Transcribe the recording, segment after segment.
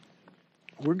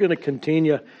We're going to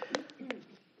continue.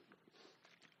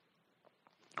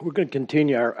 We're going to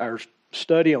continue our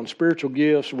study on spiritual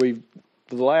gifts. For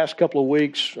the last couple of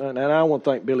weeks, and I want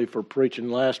to thank Billy for preaching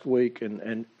last week,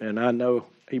 and I know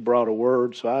he brought a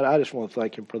word, so I just want to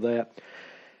thank him for that.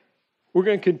 We're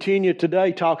going to continue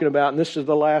today talking about, and this is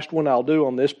the last one I'll do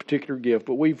on this particular gift,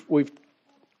 but we've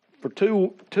for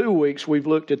two weeks we've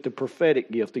looked at the prophetic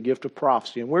gift, the gift of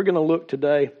prophecy, and we're going to look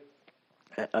today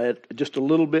at just a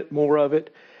little bit more of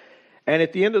it. And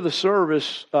at the end of the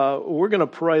service, we're going to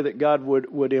pray that God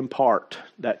would impart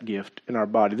that gift in our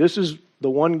body. This is the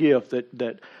one gift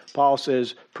that Paul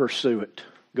says, pursue it.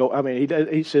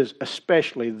 He says,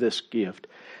 especially this gift.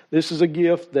 This is a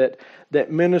gift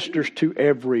that ministers to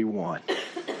everyone.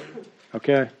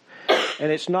 Okay?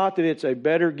 And it's not that it's a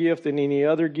better gift than any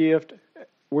other gift.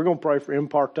 We're going to pray for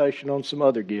impartation on some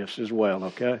other gifts as well,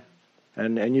 okay?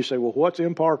 And you say, well, what's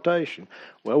impartation?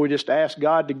 Well, we just ask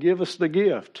God to give us the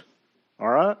gift. All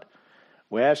right?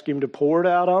 We ask Him to pour it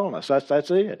out on us.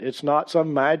 That's it. It's not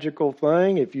some magical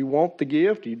thing. If you want the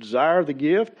gift, you desire the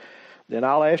gift, then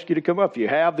I'll ask you to come up. If you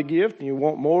have the gift and you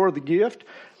want more of the gift,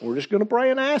 we're just going to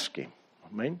pray and ask Him.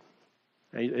 I mean,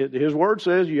 His Word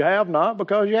says you have not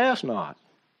because you ask not.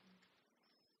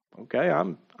 Okay,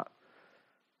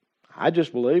 I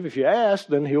just believe if you ask,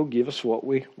 then He'll give us what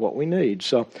we need.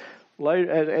 So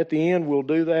later at the end we'll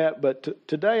do that. But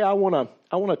today I want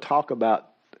to talk about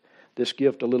this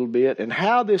gift a little bit and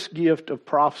how this gift of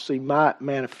prophecy might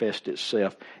manifest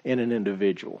itself in an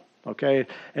individual. Okay?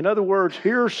 In other words,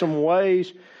 here are some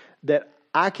ways that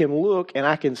I can look and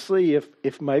I can see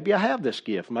if maybe I have this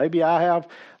gift. Maybe I have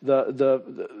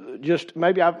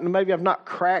maybe I've not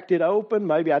cracked it open.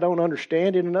 Maybe I don't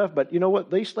understand it enough. But you know what?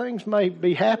 These things may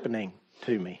be happening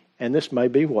to me, and this may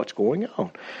be what's going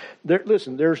on.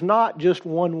 Listen, there's not just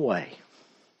one way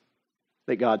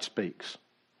that God speaks.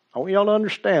 I want y'all to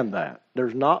understand that.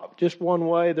 There's not just one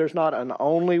way. There's not an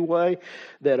only way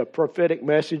that a prophetic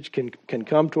message can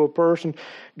come to a person.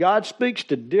 God speaks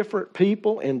to different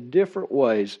people in different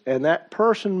ways, and that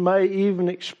person may even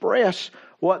express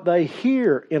what they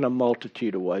hear in a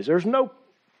multitude of ways. There's no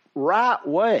right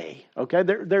way, okay?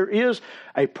 There is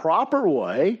a proper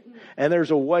way, and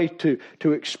there's a way to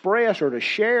express or to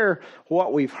share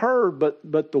what we've heard,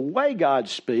 but the way God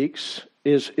speaks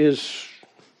is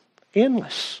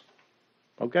endless,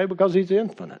 okay, because He's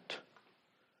infinite.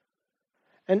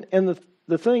 And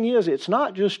the thing is, it's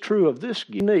not just true of this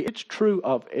gift, it's true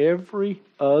of every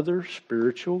other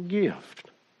spiritual gift.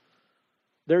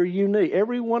 They're unique.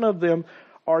 Every one of them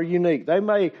are unique. They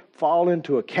may fall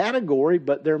into a category,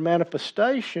 but their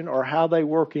manifestation or how they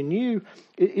work in you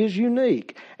is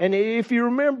unique. And if you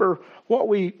remember what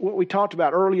we talked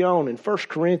about early on in 1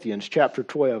 Corinthians chapter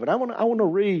 12, and I want to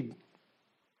read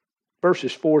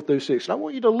verses 4 through 6. And I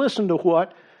want you to listen to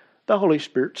what the Holy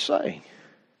Spirit's saying.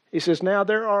 He says, now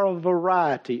there are a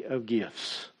variety of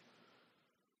gifts.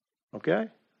 Okay?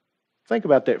 Think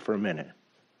about that for a minute.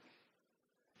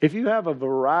 If you have a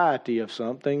variety of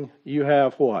something, you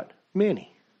have what?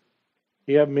 Many.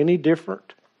 You have many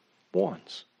different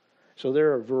ones. So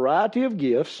there are a variety of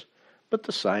gifts, but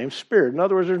the same Spirit. In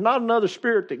other words, there's not another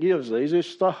Spirit that gives these.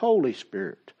 It's the Holy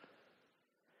Spirit.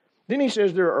 Then he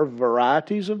says there are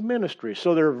varieties of ministries.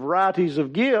 So there are varieties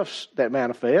of gifts that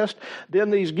manifest.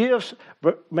 Then these gifts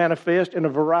manifest in a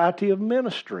variety of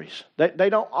ministries. They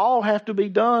don't all have to be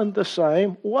done the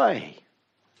same way.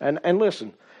 And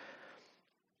listen,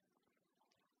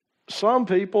 some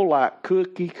people like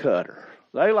cookie cutter.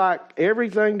 They like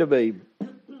everything to be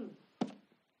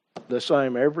the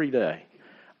same every day.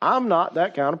 I'm not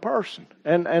that kind of person.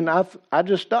 And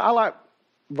I like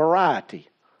variety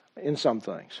in some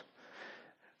things.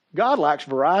 God likes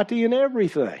variety in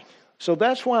everything. So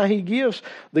that's why He gives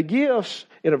the gifts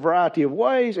in a variety of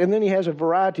ways, and then He has a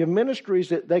variety of ministries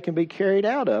that they can be carried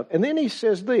out of. And then He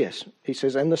says this. He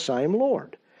says, and the same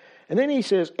Lord. And then He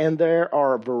says, and there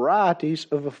are varieties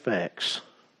of effects.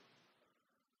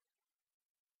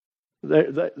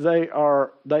 They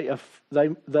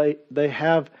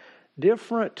have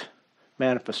different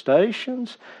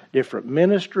manifestations, different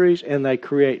ministries, and they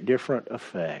create different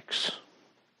effects.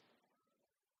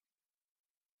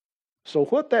 So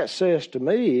what that says to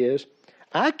me is,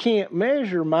 I can't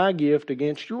measure my gift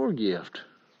against your gift.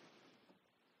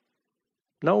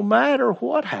 No matter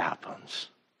what happens.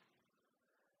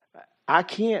 I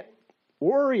can't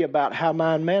worry about how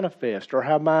mine manifests or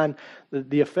how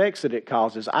the effects that it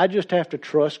causes. I just have to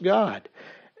trust God.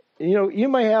 you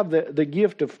may have the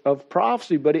gift of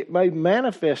prophecy, but it may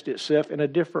manifest itself in a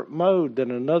different mode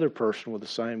than another person with the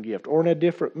same gift, or in a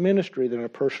different ministry than a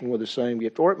person with the same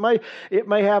gift, or it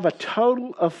may have a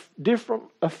total of different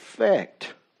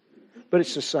effect, but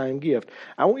it's the same gift.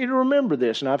 I want you to remember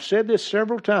this, and I've said this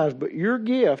several times, but your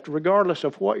gift, regardless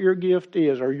of what your gift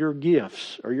is, or your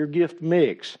gifts, or your gift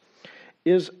mix,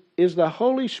 is the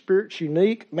Holy Spirit's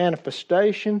unique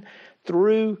manifestation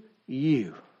through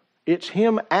you. It's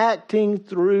Him acting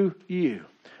through you.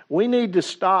 We need to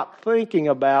stop thinking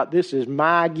about this is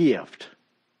my gift.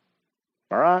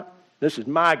 All right? This is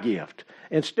my gift.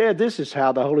 Instead, this is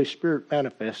how the Holy Spirit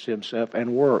manifests Himself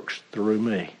and works through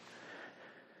me.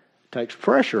 Takes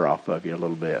pressure off of you a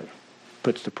little bit.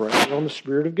 Puts the pressure on the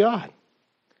Spirit of God.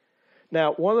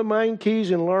 Now, one of the main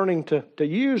keys in learning to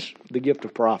use the gift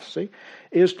of prophecy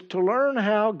is to learn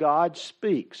how God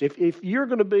speaks. If you're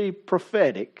going to be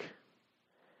prophetic,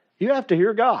 you have to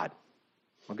hear God.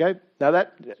 Okay? Now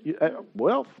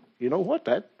well, you know what?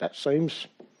 That seems,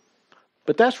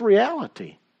 but that's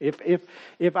reality.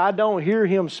 If I don't hear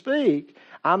Him speak,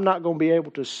 I'm not going to be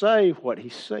able to say what He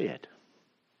said.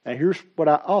 Now here's what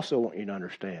I also want you to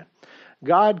understand.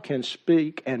 God can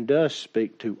speak and does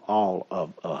speak to all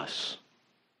of us.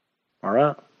 All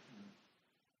right?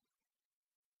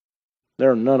 There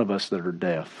are none of us that are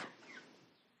deaf.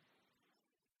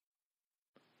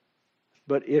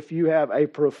 But if you have a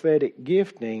prophetic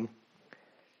gifting,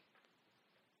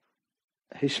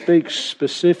 He speaks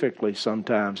specifically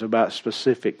sometimes about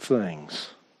specific things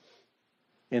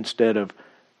instead of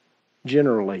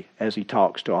generally as He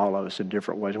talks to all of us in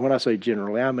different ways. And when I say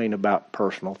generally, I mean about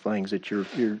personal things that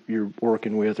you're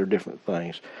working with or different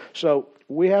things. So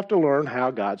we have to learn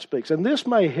how God speaks. And this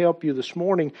may help you this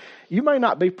morning. You may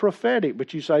not be prophetic,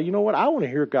 but you say, you know what, I want to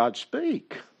hear God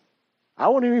speak. I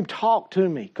want to hear Him talk to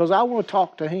me because I want to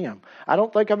talk to Him. I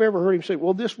don't think I've ever heard Him say,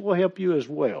 well, this will help you as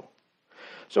well.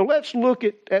 So let's look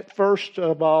at first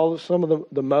of all some of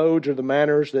the modes or the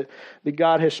manners that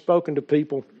God has spoken to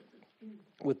people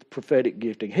with the prophetic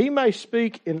gifting. He may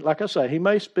speak in, like I say, He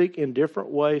may speak in different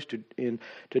ways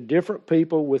to different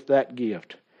people with that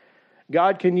gift.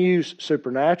 God can use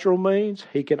supernatural means.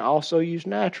 He can also use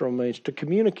natural means to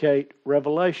communicate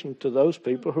revelation to those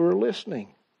people who are listening.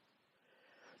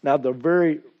 Now, the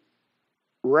very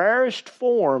rarest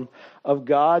form of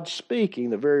God speaking,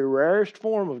 the very rarest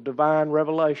form of divine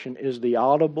revelation is the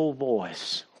audible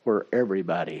voice where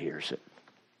everybody hears it.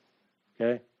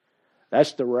 Okay?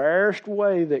 That's the rarest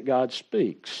way that God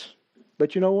speaks.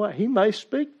 But you know what? He may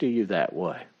speak to you that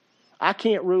way. I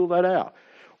can't rule that out.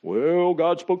 Well,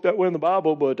 God spoke that way in the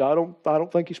Bible, but I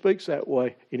don't think He speaks that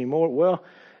way anymore. Well,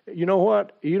 you know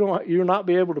what? You'll not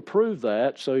be able to prove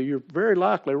that, so you're very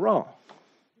likely wrong.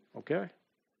 Okay?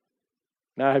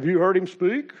 Now, have you heard Him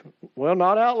speak? Well,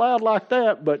 not out loud like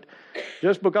that, but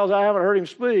just because I haven't heard Him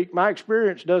speak, my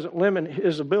experience doesn't limit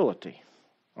His ability.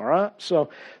 All right? So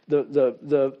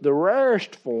the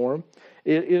rarest form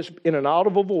is in an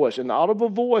audible voice. An audible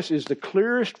voice is the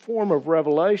clearest form of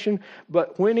revelation,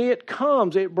 but when it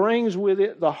comes, it brings with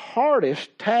it the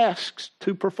hardest tasks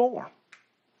to perform.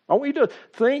 I want you to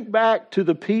think back to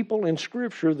the people in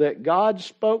Scripture that God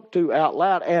spoke to out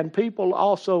loud, and people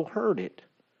also heard it.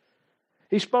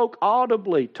 He spoke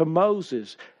audibly to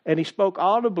Moses, and He spoke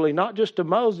audibly not just to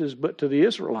Moses, but to the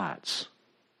Israelites.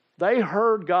 They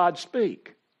heard God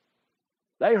speak.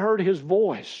 They heard His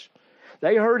voice.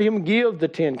 They heard Him give the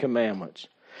 10 Commandments.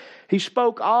 He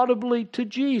spoke audibly to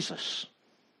Jesus.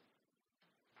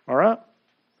 All right?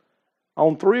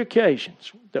 On 3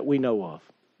 occasions that we know of.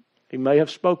 He may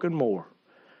have spoken more.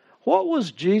 What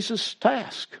was Jesus'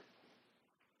 task?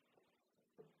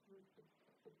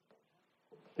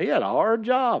 He had a hard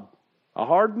job, a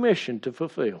hard mission to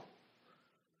fulfill.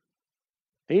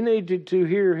 He needed to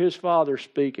hear His Father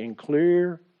speak in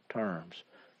clear terms.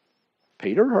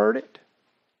 Peter heard it.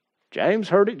 James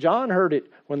heard it. John heard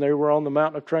it when they were on the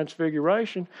Mountain of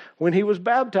Transfiguration. When He was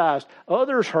baptized,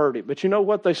 others heard it. But you know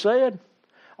what they said?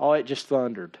 Oh, it just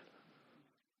thundered.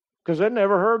 Because they'd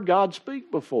never heard God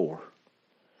speak before.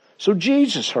 So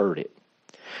Jesus heard it.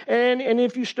 And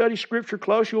if you study Scripture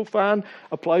close, you'll find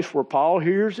a place where Paul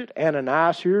hears it,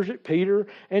 Ananias hears it, Peter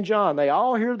and John. They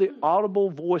all hear the audible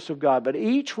voice of God. But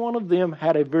each one of them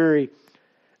had a very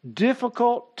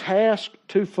difficult task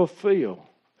to fulfill.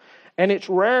 And it's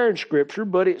rare in Scripture,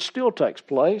 but it still takes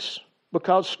place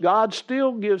because God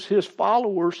still gives His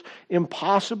followers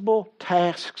impossible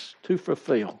tasks to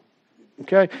fulfill.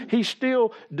 Okay? He's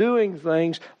still doing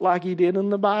things like He did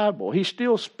in the Bible. He's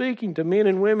still speaking to men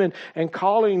and women and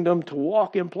calling them to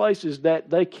walk in places that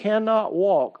they cannot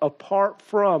walk apart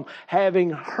from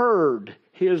having heard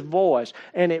His voice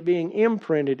and it being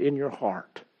imprinted in your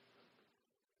heart.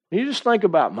 You just think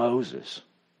about Moses.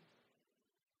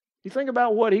 You think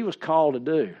about what he was called to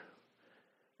do.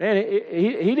 Man,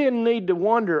 he didn't need to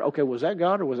wonder, okay, was that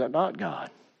God or was that not God?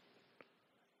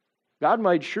 God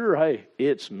made sure, hey,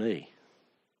 it's me.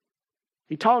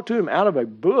 He talked to him out of a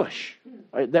bush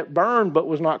that burned but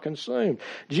was not consumed.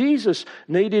 Jesus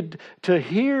needed to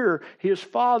hear his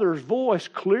Father's voice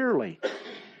clearly.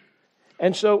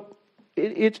 And so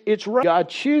it's right. God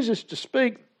chooses to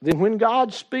speak. Then when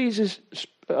God speaks,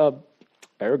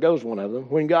 there goes one of them.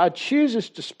 When God chooses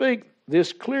to speak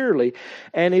this clearly,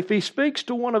 and if He speaks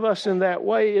to one of us in that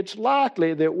way, it's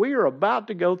likely that we are about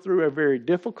to go through a very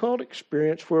difficult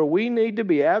experience where we need to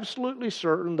be absolutely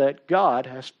certain that God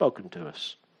has spoken to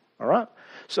us. All right?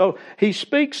 So He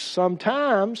speaks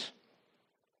sometimes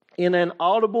in an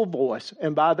audible voice,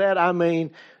 and by that I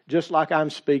mean just like I'm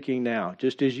speaking now,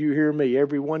 just as you hear me,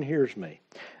 everyone hears me.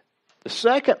 The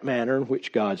second manner in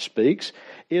which God speaks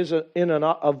is in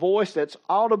a voice that's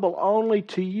audible only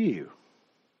to you.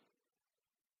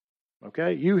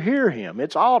 Okay? You hear Him.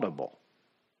 It's audible.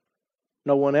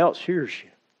 No one else hears you.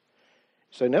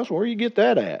 You say, Nelson, where do you get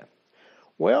that at?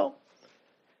 Well,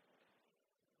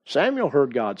 Samuel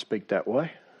heard God speak that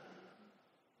way.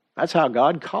 That's how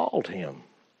God called him.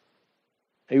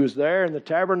 He was there in the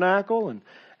tabernacle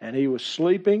and he was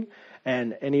sleeping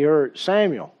and he heard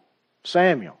Samuel.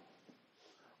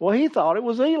 Well, he thought it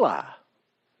was Eli.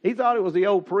 He thought it was the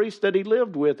old priest that he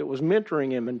lived with that was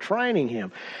mentoring him and training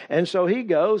him. And so he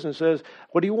goes and says,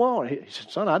 what do you want? He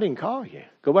said, son, I didn't call you.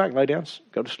 Go back and lay down,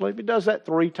 go to sleep. He does that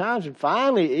 3 times. And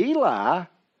finally, Eli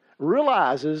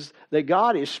realizes that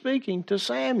God is speaking to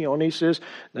Samuel. And he says,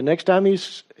 the next time he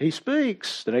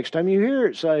speaks, the next time you hear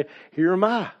it, say, here am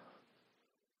I.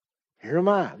 Here am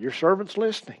I. Your servant's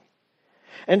listening.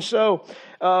 And so,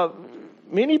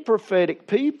 many prophetic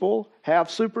people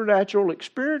have supernatural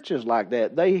experiences like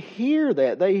that. They hear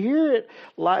that. They hear it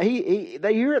like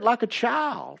they hear it like a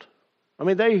child. I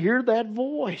mean, they hear that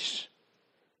voice.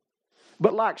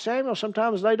 But like Samuel,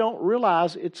 sometimes they don't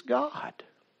realize it's God.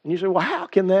 And you say, well, how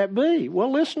can that be?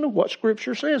 Well, listen to what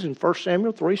Scripture says in 1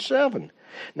 Samuel 3:7.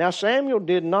 Now, Samuel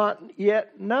did not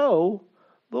yet know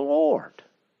the Lord.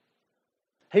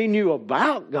 He knew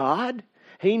about God.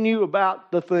 He knew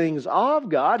about the things of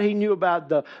God. He knew about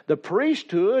the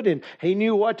priesthood, and he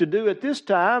knew what to do at this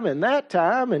time and that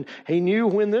time, and he knew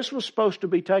when this was supposed to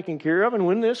be taken care of, and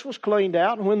when this was cleaned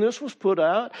out, and when this was put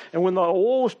out, and when the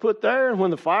oil was put there, and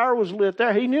when the fire was lit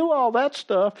there. He knew all that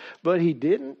stuff, but he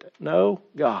didn't know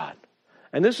God.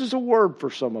 And this is a word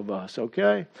for some of us,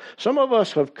 okay? Some of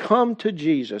us have come to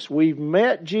Jesus. We've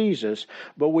met Jesus,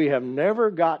 but we have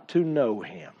never got to know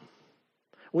Him.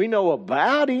 We know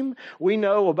about Him. We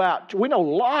know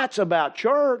lots about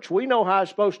church. We know how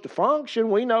it's supposed to function.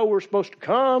 We know we're supposed to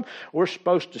come. We're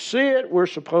supposed to sit. We're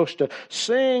supposed to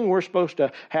sing. We're supposed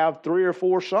to have 3 or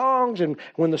 4 songs. And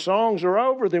when the songs are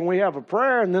over, then we have a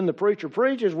prayer. And then the preacher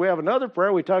preaches. We have another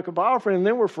prayer. We take up offering. And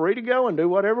then we're free to go and do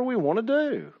whatever we want to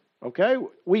do. Okay?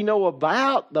 We know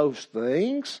about those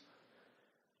things.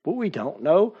 But we don't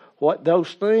know what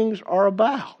those things are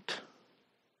about.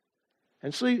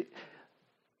 And see,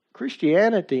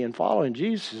 Christianity and following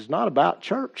Jesus is not about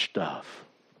church stuff.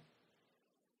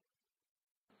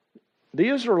 The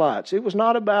Israelites, it was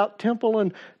not about temple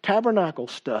and tabernacle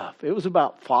stuff. It was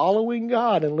about following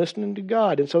God and listening to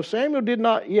God. And so Samuel did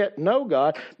not yet know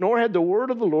God, nor had the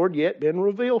word of the Lord yet been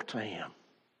revealed to him.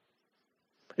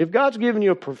 If God's given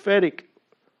you a prophetic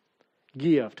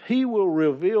gift, He will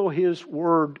reveal His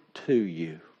word to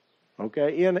you.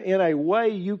 Okay, in a way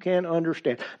you can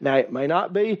understand. Now, it may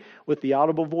not be with the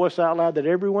audible voice out loud that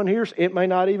everyone hears. It may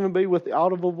not even be with the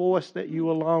audible voice that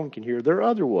you alone can hear. There are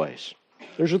other ways.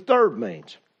 There's a third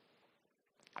means.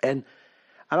 And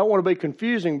I don't want to be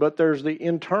confusing, but there's the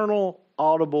internal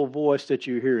audible voice that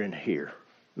you hear in here,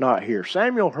 not here.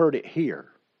 Samuel heard it here,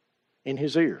 in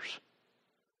his ears.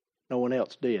 No one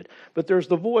else did. But there's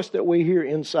the voice that we hear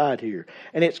inside here.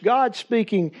 And it's God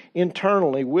speaking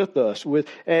internally with us.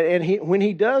 When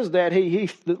He does that,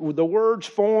 the words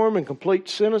form and complete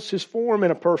sentences form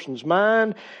in a person's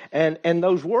mind. And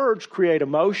those words create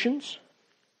emotions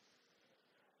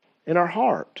in our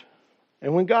heart.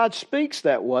 And when God speaks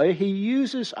that way, He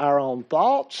uses our own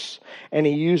thoughts and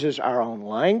He uses our own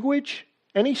language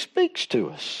and He speaks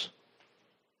to us.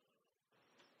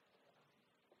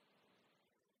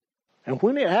 And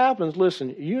when it happens,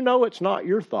 listen, you know it's not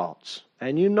your thoughts.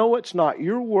 And you know it's not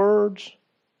your words.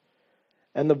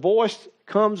 And the voice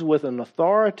comes with an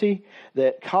authority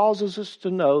that causes us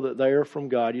to know that they are from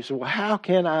God. You say, well, how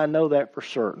can I know that for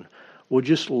certain? Well,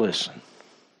 just listen.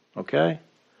 Okay?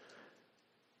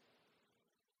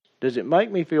 Does it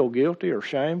make me feel guilty or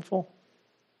shameful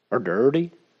or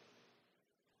dirty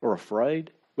or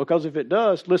afraid? Because if it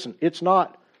does, listen, it's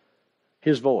not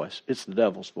his voice, it's the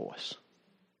devil's voice.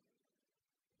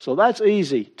 So that's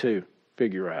easy to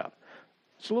figure out.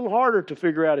 It's a little harder to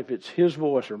figure out if it's his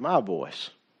voice or my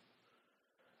voice.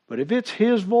 But if it's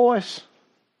his voice,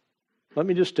 let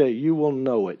me just tell you, you will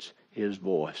know it's his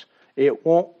voice. It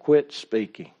won't quit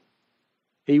speaking.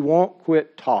 He won't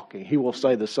quit talking. He will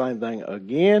say the same thing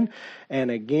again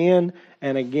and again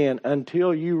and again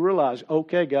until you realize,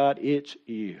 okay, God, it's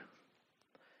you.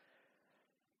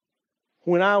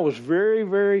 When I was very,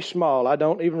 very small, I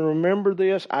don't even remember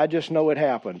this, I just know it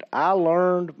happened. I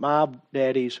learned my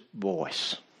daddy's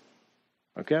voice.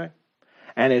 Okay?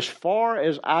 And as far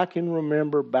as I can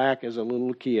remember back as a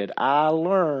little kid, I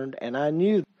learned and I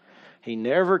knew. He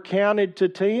never counted to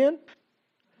 10.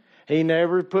 He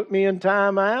never put me in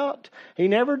timeout. He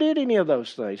never did any of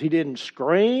those things. He didn't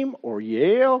scream or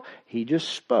yell. He just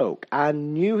spoke. I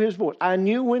knew his voice. I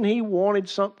knew when he wanted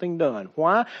something done.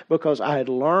 Why? Because I had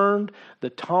learned the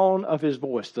tone of his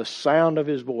voice, the sound of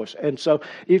his voice. And so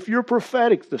if you're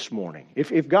prophetic this morning,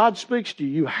 if God speaks to you,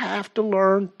 you have to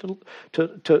learn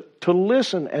to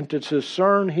listen and to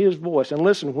discern his voice. And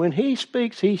listen, when he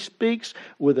speaks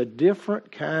with a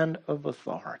different kind of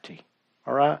authority.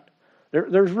 All right?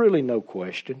 There's really no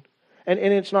question. And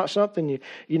it's not something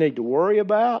you need to worry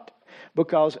about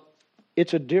because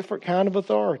it's a different kind of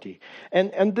authority.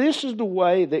 And this is the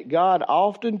way that God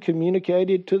often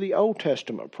communicated to the Old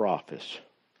Testament prophets.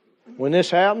 When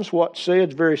this happens, what's said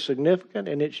is very significant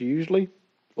and it's usually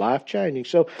life-changing.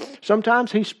 So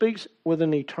sometimes he speaks with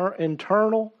an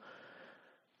internal,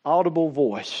 audible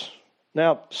voice.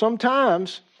 Now,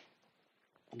 sometimes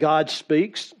God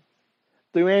speaks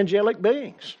through angelic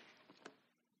beings.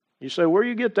 You say, where do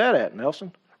you get that at,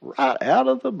 Nelson? Right out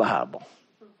of the Bible.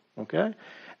 Okay?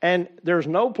 And there's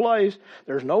no place,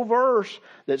 there's no verse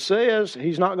that says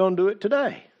he's not going to do it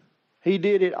today. He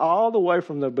did it all the way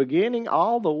from the beginning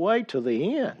all the way to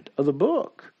the end of the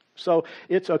book. So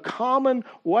it's a common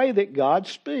way that God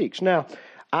speaks. Now,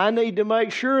 I need to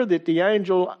make sure that the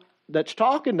angel that's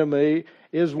talking to me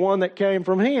is one that came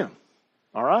from him.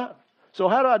 All right? So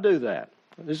how do I do that?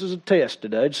 This is a test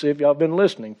today to see if y'all have been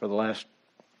listening for the last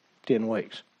 10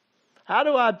 weeks. How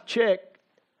do I check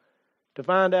to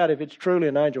find out if it's truly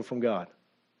an angel from God?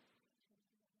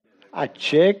 I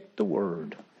check the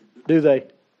Word. Do they?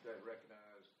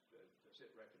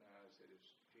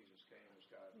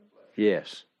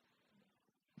 Yes.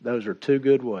 Those are two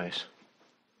good ways.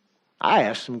 I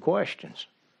ask some questions.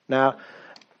 Now,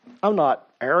 I'm not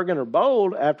arrogant or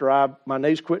bold after my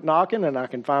knees quit knocking and I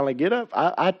can finally get up.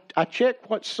 I check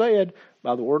what's said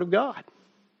by the Word of God.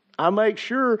 I make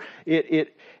sure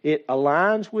it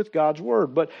aligns with God's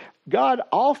Word. But God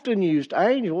often used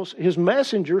angels, his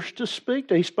messengers, to speak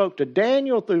to. He spoke to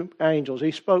Daniel through angels.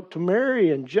 He spoke to Mary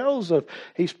and Joseph.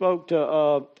 He spoke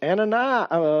to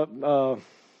Ananias,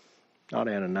 not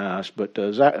Ananias, but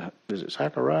is it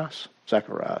Zacharias?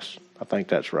 Zacharias. I think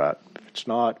that's right. If it's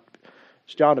not,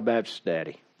 it's John the Baptist's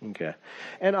daddy. Okay.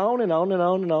 And on and on and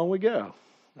on and on we go.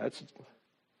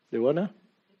 Do what now?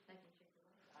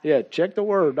 Yeah, check the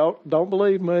Word. Don't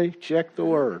believe me. Check the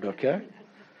Word, okay?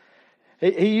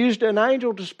 He used an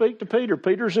angel to speak to Peter.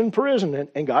 Peter's in prison,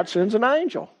 and God sends an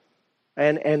angel.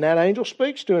 And that angel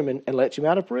speaks to him and lets him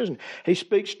out of prison. He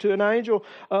speaks to an angel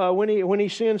when he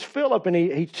sends Philip, and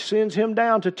he sends him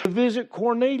down to visit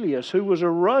Cornelius, who was a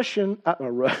Russian...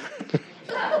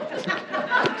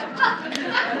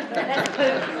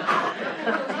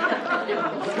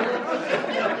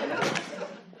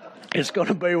 It's going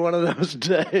to be one of those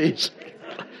days.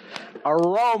 A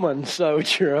Roman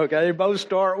soldier, okay? They both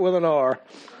start with an R.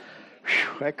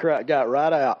 Whew, that crap got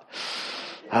right out.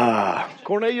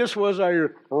 Cornelius was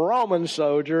a Roman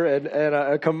soldier and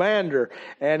a commander,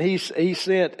 and he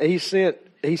sent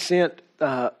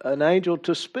an angel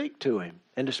to speak to him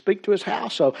and to speak to his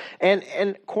household.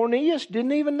 And Cornelius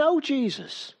didn't even know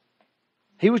Jesus.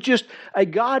 He was just a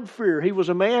God-fearer. He was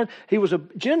a man. He was a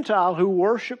Gentile who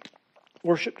worshipped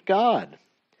God.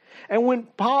 And when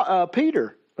Paul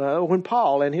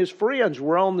and his friends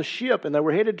were on the ship and they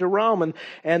were headed to Rome,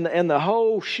 and the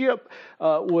whole ship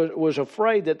was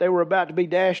afraid that they were about to be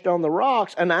dashed on the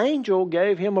rocks, an angel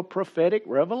gave him a prophetic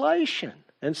revelation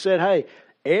and said, hey,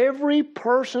 every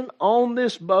person on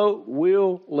this boat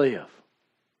will live,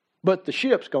 but the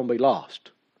ship's going to be lost.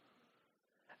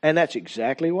 And that's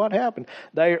exactly what happened.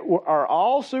 They are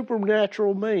all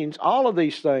supernatural means. All of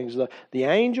these things, the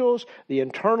angels, the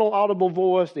internal audible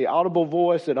voice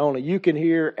that only you can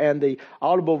hear, and the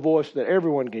audible voice that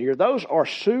everyone can hear, those are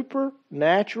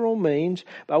supernatural means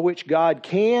by which God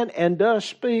can and does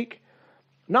speak,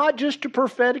 not just to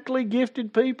prophetically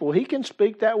gifted people. He can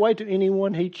speak that way to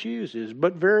anyone He chooses,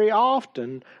 but very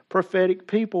often prophetic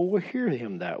people will hear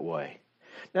Him that way.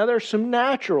 Now, there's some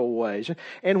natural ways.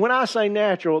 And when I say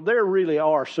natural, there really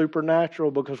are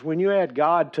supernatural, because when you add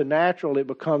God to natural, it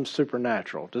becomes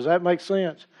supernatural. Does that make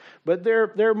sense? But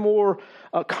they're more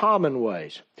common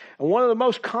ways. And one of the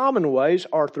most common ways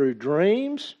are through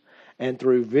dreams and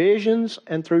through visions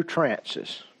and through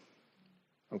trances.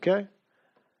 Okay?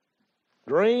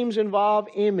 Dreams involve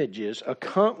images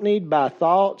accompanied by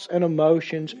thoughts and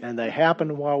emotions, and they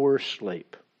happen while we're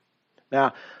asleep.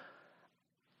 Now,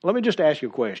 let me just ask you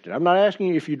a question. I'm not asking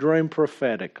you if you dream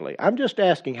prophetically. I'm just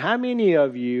asking, how many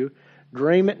of you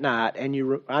dream at night?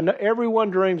 And I know everyone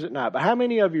dreams at night, but how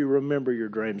many of you remember your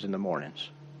dreams in the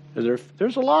mornings?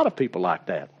 There's a lot of people like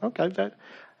that. Okay,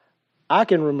 I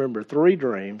can remember 3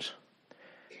 dreams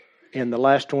in the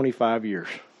last 25 years.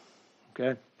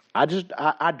 Okay,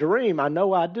 I dream. I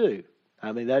know I do.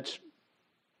 I mean, that's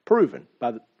proven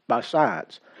by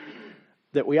science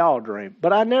that we all dream.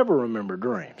 But I never remember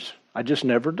dreams. I just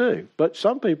never do. But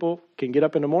some people can get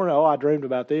up in the morning, I dreamed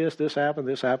about this happened,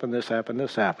 this happened, this happened,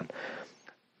 this happened.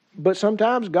 But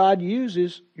sometimes God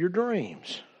uses your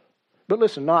dreams. But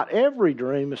listen, not every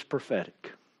dream is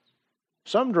prophetic.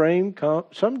 Some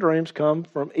dreams come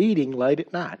from eating late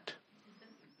at night.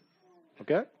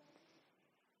 Okay?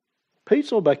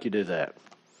 Pizza will make you do that.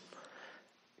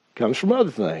 Comes from other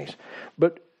things.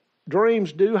 But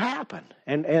dreams do happen,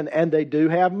 and they do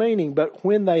have meaning. But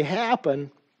when they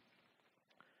happen,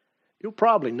 you'll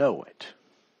probably know it.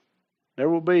 There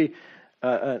will be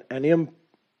an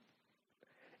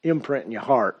imprint in your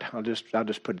heart. I'll just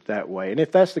put it that way. And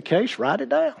if that's the case, write it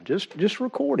down. Just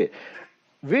record it.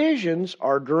 Visions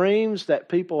are dreams that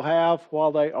people have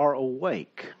while they are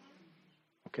awake.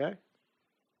 Okay?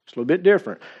 It's a little bit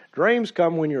different. Dreams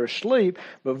come when you're asleep,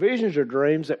 but visions are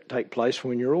dreams that take place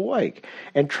when you're awake.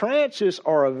 And trances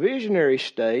are a visionary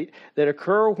state that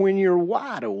occur when you're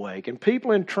wide awake. And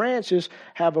people in trances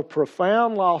have a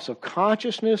profound loss of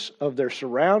consciousness of their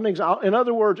surroundings. In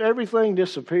other words, everything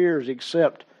disappears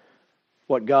except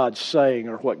what God's saying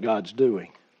or what God's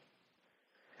doing.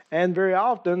 And very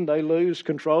often they lose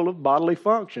control of bodily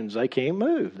functions. They can't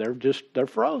move. They're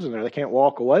frozen there. They can't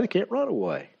walk away. They can't run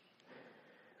away.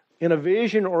 In a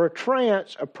vision or a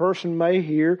trance, a person may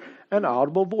hear an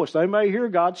audible voice. They may hear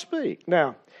God speak.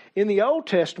 Now, in the Old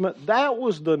Testament, that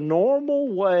was the normal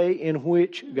way in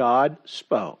which God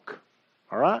spoke.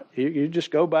 All right? You just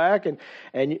go back and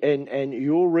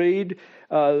you'll read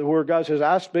where God says,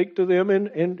 I speak to them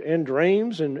in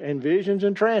dreams and visions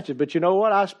and trances. But you know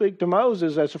what? I speak to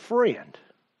Moses as a friend,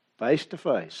 face to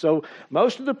face. So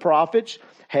most of the prophets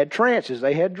had trances.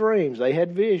 They had dreams. They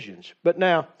had visions. But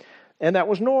now, and that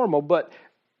was normal. But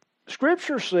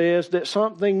Scripture says that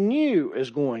something new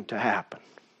is going to happen.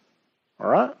 All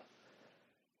right?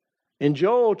 In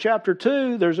Joel chapter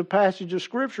 2, there's a passage of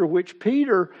Scripture which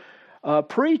Peter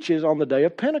preaches on the day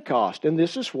of Pentecost. And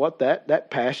this is what that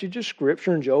passage of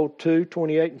Scripture in Joel 2,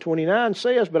 28 and 29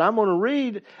 says. But I'm going to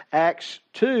read Acts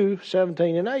 2,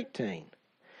 17 and 18.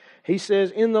 He says,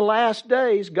 in the last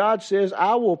days, God says,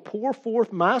 I will pour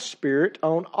forth my Spirit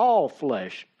on all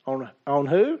flesh. On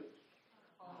who?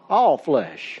 All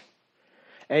flesh.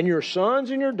 And your sons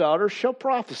and your daughters shall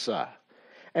prophesy.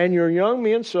 And your young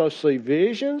men shall see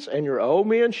visions, and your old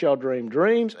men shall dream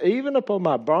dreams, even upon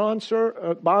my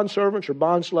bondservants or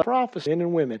bondslaves, prophets, men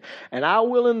and women. And I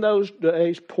will in those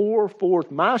days pour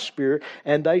forth my Spirit,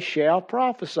 and they shall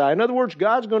prophesy. In other words,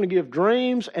 God's going to give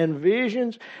dreams and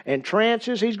visions and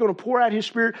trances. He's going to pour out His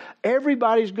Spirit.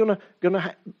 Everybody's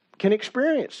can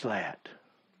experience that.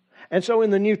 And so in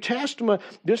the New Testament,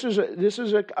 this is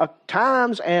a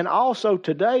times, and also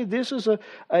today, this is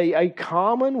a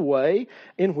common way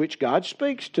in which God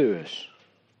speaks to us.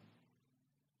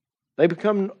 They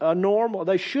become a normal,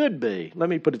 they should be, let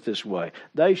me put it this way,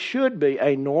 they should be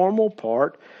a normal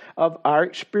part of our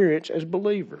experience as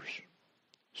believers,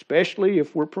 especially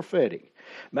if we're prophetic.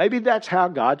 Maybe that's how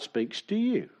God speaks to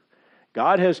you.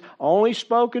 God has only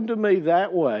spoken to me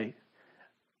that way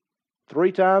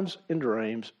 3 times in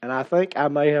dreams, and I think I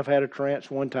may have had a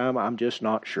trance one time. I'm just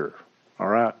not sure. All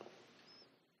right?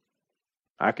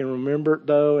 I can remember it,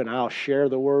 though, and I'll share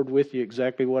the word with you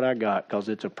exactly what I got, because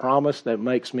it's a promise that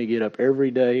makes me get up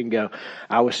every day and go.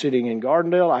 I was sitting in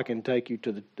Gardendale. I can take you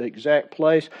to the exact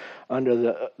place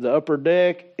under the upper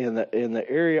deck in the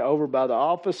area over by the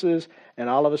offices, and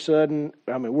all of a sudden,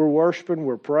 we're worshiping,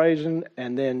 we're praising,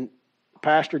 and then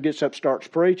pastor gets up, starts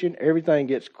preaching. Everything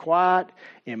gets quiet.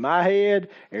 In my head,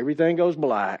 everything goes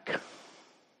black.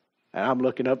 And I'm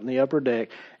looking up in the upper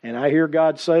deck, and I hear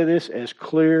God say this as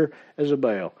clear as a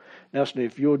bell. Nelson,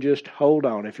 if you'll just hold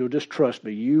on, if you'll just trust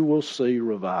me, you will see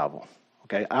revival.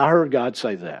 Okay, I heard God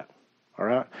say that. All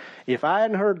right? If I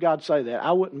hadn't heard God say that,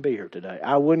 I wouldn't be here today.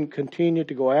 I wouldn't continue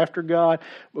to go after God,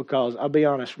 because I'll be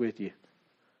honest with you,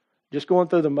 just going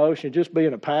through the motion, just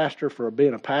being a pastor for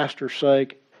being a pastor's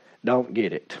sake, don't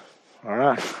get it. All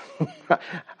right?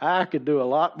 I could do a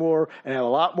lot more and have a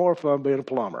lot more fun being a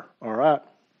plumber. All right?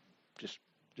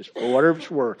 Just for whatever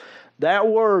it's worth. That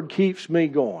word keeps me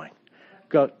going.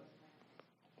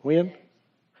 When?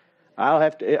 I'll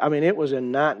have to, it was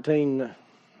in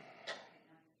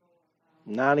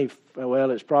 1990,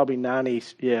 well, it's probably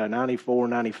 94,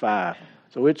 95.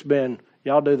 So it's been,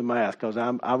 y'all do the math, because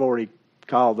I've already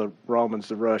called the Romans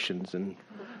the Russians, and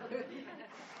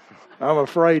I'm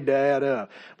afraid to add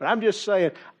up. But I'm just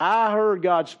saying, I heard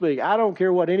God speak. I don't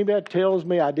care what anybody tells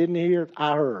me I didn't hear,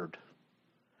 I heard.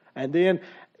 And then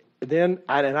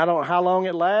I don't know how long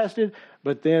it lasted,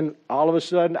 but then all of a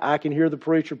sudden I can hear the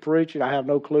preacher preaching. I have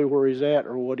no clue where he's at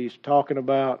or what he's talking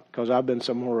about, because I've been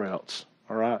somewhere else.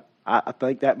 All right? I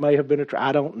think that may have been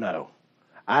I don't know.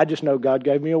 I just know God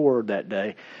gave me a word that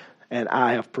day, and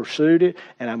I have pursued it,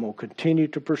 and I'm going to continue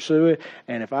to pursue it.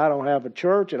 And if I don't have a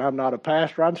church and I'm not a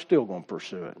pastor, I'm still going to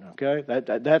pursue it. Okay?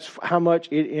 That's how much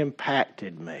it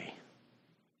impacted me.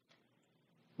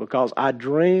 Because I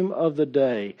dream of the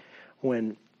day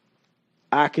when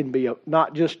I can be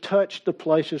not just touch the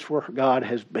places where God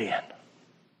has been.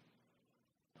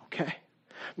 Okay?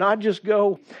 Not just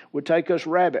would take us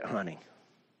rabbit hunting.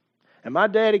 And my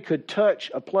daddy could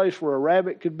touch a place where a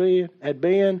rabbit had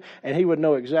been, and he would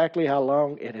know exactly how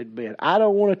long it had been. I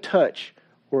don't want to touch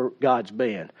where God's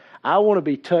been. I want to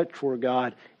be touched where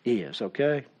God is,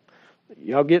 okay?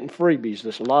 Y'all getting freebies.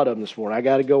 There's a lot of them this morning. I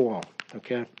got to go on,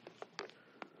 okay?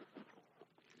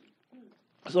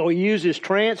 So he uses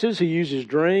trances, he uses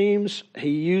dreams, he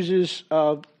uses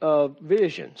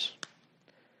visions.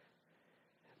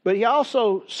 But he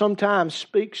also sometimes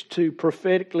speaks to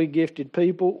prophetically gifted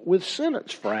people with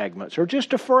sentence fragments or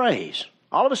just a phrase.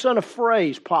 All of a sudden a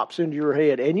phrase pops into your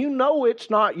head, and you know it's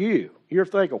not you. You're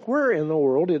thinking, where in the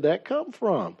world did that come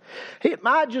from? It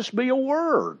might just be a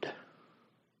word.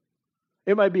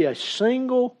 It may be a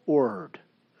single word.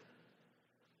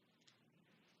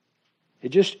 It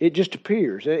just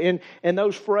appears. And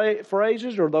those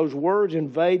phrases or those words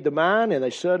invade the mind, and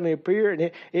they suddenly appear, and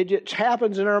it just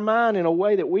happens in our mind in a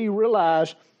way that we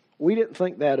realize we didn't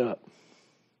think that up.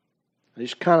 They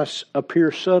just kind of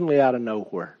appear suddenly out of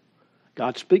nowhere.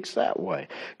 God speaks that way.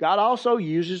 God also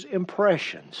uses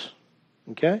impressions,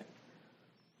 okay,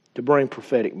 to bring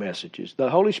prophetic messages. The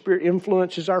Holy Spirit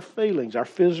influences our feelings, our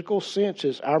physical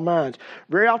senses, our minds.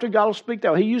 Very often God will speak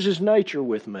that way. He uses nature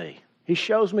with me. He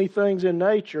shows me things in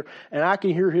nature, and I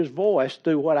can hear His voice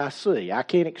through what I see. I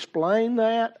can't explain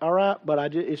that, all right,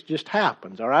 but it just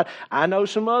happens, all right? I know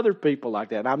some other people like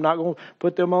that. I'm not going to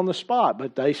put them on the spot,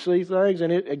 but they see things,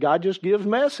 and God just gives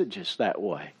messages that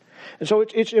way. And so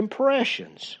it's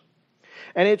impressions.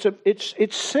 And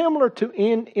it's similar to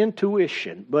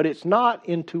intuition, but it's not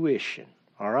intuition,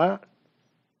 all right?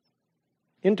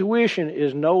 Intuition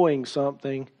is knowing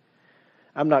something.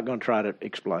 I'm not going to try to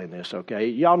explain this, okay?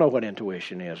 Y'all know what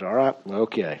intuition is, all right?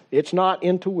 Okay. It's not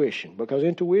intuition, because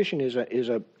intuition is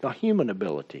a human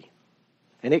ability.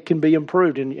 And it can be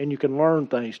improved, and you can learn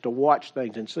things, to watch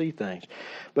things and see things.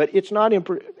 But it's not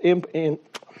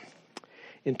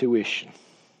intuition.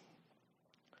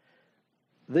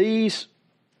 These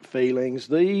feelings,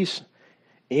 these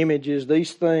images,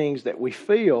 these things that we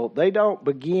feel, they don't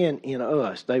begin in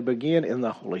us. They begin in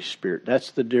the Holy Spirit.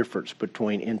 That's the difference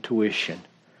between intuition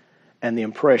and the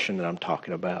impression that I'm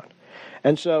talking about.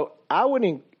 And so I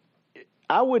would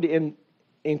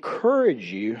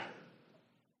encourage you,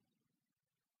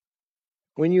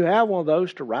 when you have one of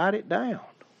those, to write it down.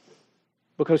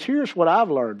 Because here's what I've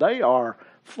learned. They are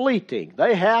fleeting.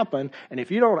 They happen, and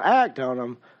if you don't act on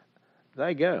them,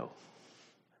 they go.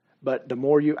 But the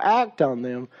more you act on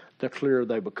them, the clearer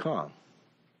they become.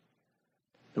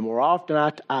 The more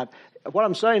often what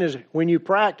I'm saying is when you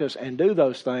practice and do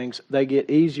those things, they get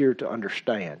easier to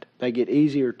understand. They get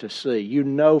easier to see. You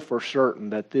know for certain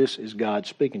that this is God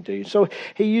speaking to you. So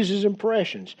he uses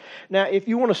impressions. Now, if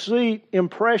you want to see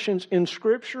impressions in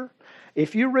Scripture,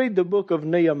 if you read the book of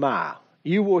Nehemiah,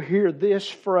 you will hear this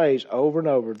phrase over and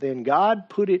over. Then God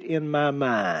put it in my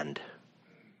mind.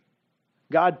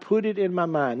 God put it in my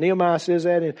mind. Nehemiah says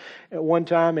that at one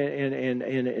time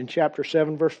in chapter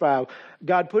 7, verse 5.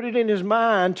 God put it in his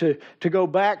mind to go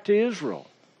back to Israel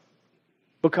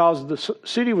because the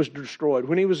city was destroyed.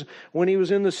 When he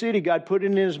was in the city, God put it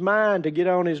in his mind to get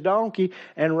on his donkey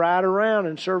and ride around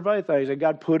and survey things. And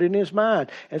God put it in his mind.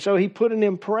 And so he put an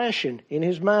impression in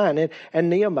his mind, and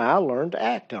Nehemiah learned to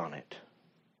act on it.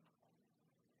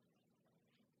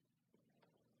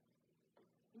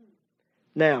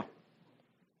 Now,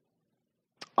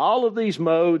 all of these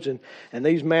modes and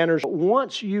these manners,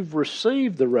 once you've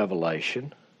received the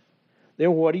revelation,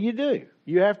 then what do?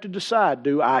 You have to decide,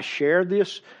 do I share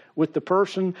this with the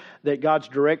person that God's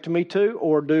directed me to,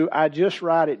 or do I just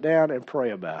write it down and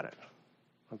pray about it?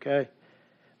 Okay?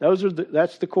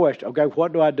 That's the question. Okay,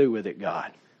 what do I do with it,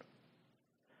 God?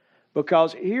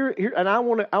 Because here, and I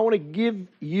want to give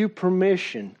you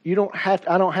permission.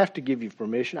 I don't have to give you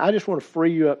permission. I just want to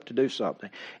free you up to do something.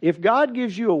 If God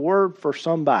gives you a word for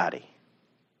somebody,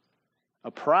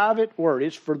 a private word,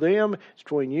 it's for them, it's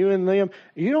between you and them,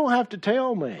 you don't have to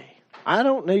tell me. I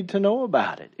don't need to know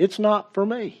about it. It's not for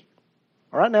me.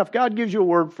 All right? Now, if God gives you a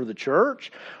word for the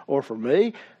church or for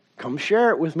me, come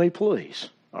share it with me, please.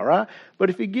 All right? But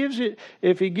if he gives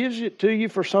it to you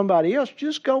for somebody else,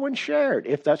 just go and share it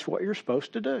if that's what you're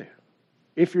supposed to do.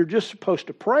 If you're just supposed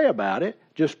to pray about it,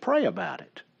 just pray about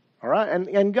it. All right?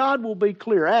 And God will be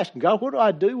clear. Ask him, God, what do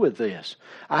I do with this?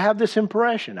 I have this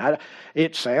impression.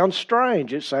 It sounds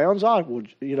strange. It sounds odd. Well,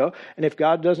 and if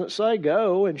God doesn't say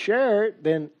go and share it,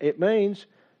 then it means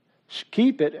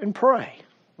keep it and pray.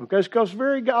 Because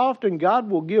very often God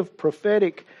will give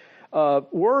prophetic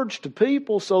words to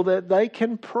people so that they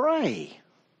can pray.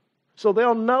 So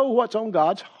they'll know what's on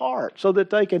God's heart, so that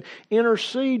they can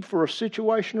intercede for a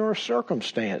situation or a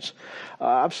circumstance.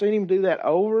 I've seen him do that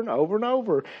over and over and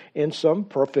over in some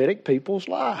prophetic people's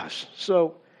lives.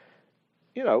 So,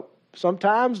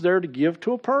 sometimes they're to give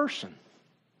to a person.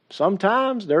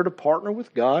 Sometimes they're to partner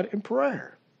with God in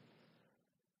prayer.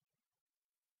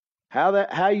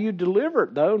 How you deliver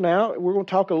it, though, now we're going to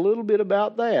talk a little bit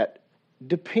about that.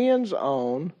 Depends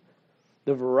on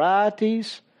the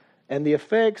varieties and the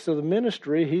effects of the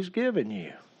ministry he's given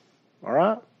you. All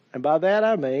right? And by that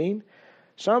I mean,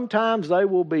 sometimes they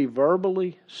will be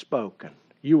verbally spoken.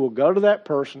 You will go to that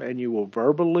person and you will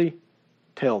verbally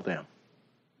tell them.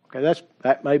 Okay,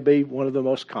 that may be one of the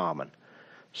most common.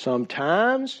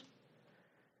 Sometimes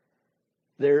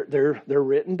they're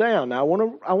written down. Now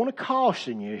I want to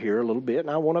caution you here a little bit,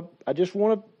 and I just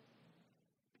want to.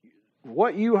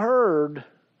 What you heard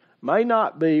may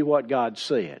not be what God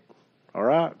said. All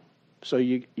right? So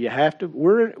you have to.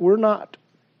 We're not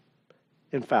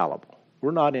infallible.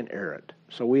 We're not inerrant.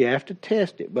 So we have to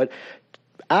test it. But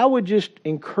I would just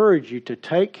encourage you to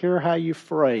take care how you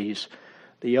phrase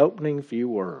the opening few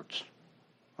words.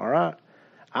 All right?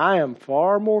 I am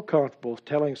far more comfortable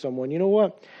telling someone, you know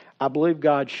what? I believe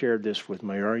God shared this with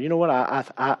me, or you know what?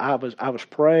 I was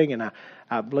praying and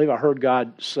I believe I heard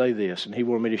God say this, and he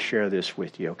wanted me to share this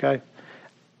with you. Okay?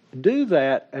 Do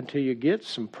that until you get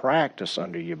some practice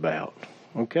under your belt.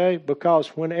 Okay? Because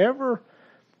whenever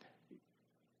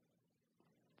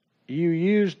you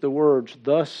use the words,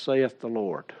 "Thus saith the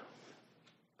Lord,"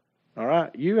 all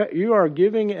right, you are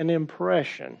giving an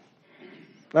impression.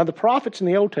 Now, the prophets in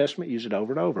the Old Testament use it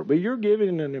over and over, but you're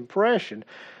giving an impression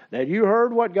that you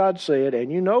heard what God said,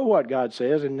 and you know what God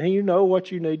says, and you know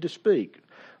what you need to speak.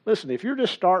 Listen, if you're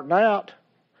just starting out,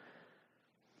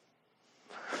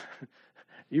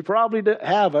 you probably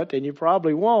haven't, and you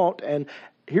probably won't, and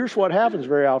here's what happens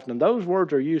very often. Those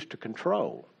words are used to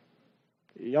control.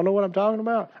 Y'all know what I'm talking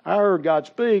about? I heard God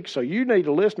speak, so you need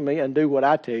to listen to me and do what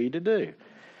I tell you to do.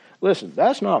 Listen,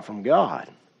 that's not from God.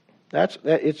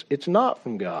 It's not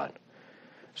from God.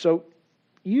 So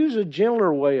use a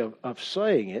gentler way of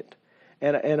saying it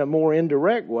and a more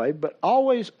indirect way, but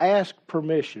always ask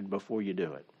permission before you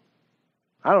do it.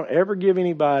 I don't ever give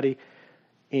anybody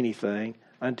anything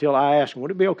until I ask them,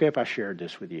 would it be okay if I shared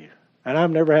this with you? And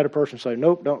I've never had a person say,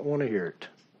 nope, don't want to hear it.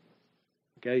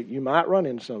 Okay, you might run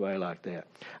into somebody like that.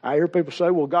 I hear people say,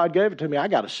 well, God gave it to me, I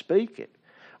got to speak it.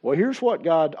 Well, here's what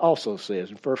God also says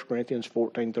in 1 Corinthians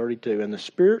 14:32, and the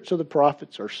spirits of the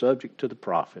prophets are subject to the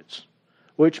prophets,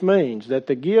 which means that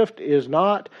the gift is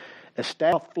not a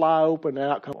staff fly open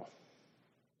outcome.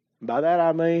 By that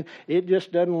I mean it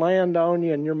just doesn't land on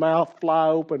you and your mouth fly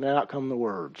open and out come the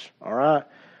words. All right?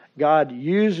 God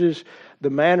uses the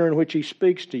manner in which He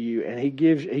speaks to you, and He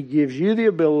gives you the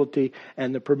ability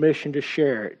and the permission to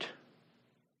share it.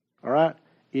 All right?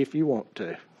 If you want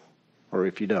to, or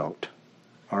if you don't.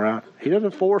 All right? He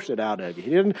doesn't force it out of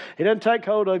you. He doesn't take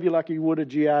hold of you like He would a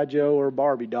G.I. Joe or a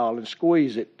Barbie doll and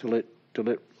squeeze it till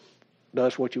it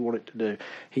does what you want it to do.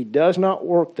 He does not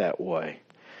work that way.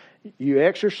 You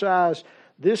exercise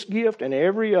this gift and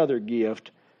every other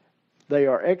gift, they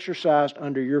are exercised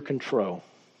under your control.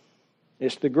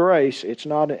 It's the grace. It's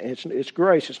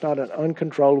grace. It's not an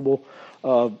uncontrollable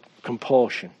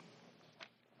compulsion.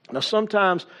 Now,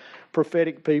 sometimes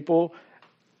prophetic people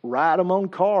write them on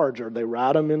cards, or they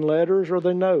write them in letters, or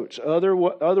they notes. Other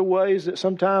ways that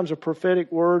sometimes a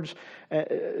prophetic word's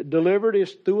delivered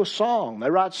is through a song. They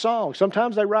write songs.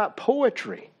 Sometimes they write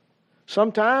poetry.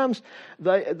 Sometimes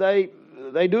they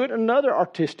do it in another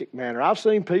artistic manner. I've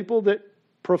seen people that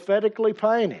prophetically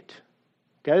paint it.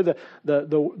 Okay,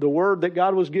 the word that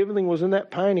God was giving them was in that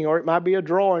painting, or it might be a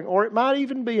drawing, or it might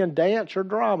even be in dance or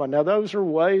drama. Now, those are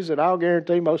ways that I'll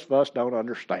guarantee most of us don't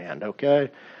understand,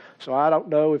 okay? So I don't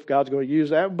know if God's going to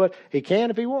use that, but He can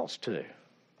if He wants to.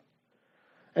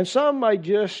 And some may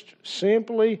just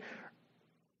simply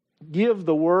give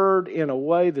the word in a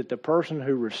way that the person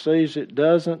who receives it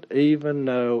doesn't even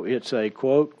know it's a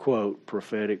quote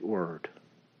prophetic word.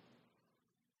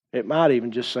 It might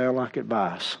even just sound like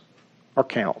advice or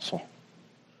counsel.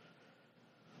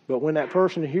 But when that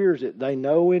person hears it, they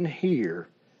know in here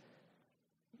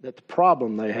that the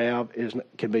problem they have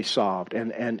can be solved,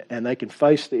 and they can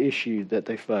face the issue that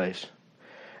they face.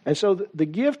 And so the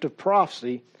gift of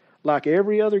prophecy, like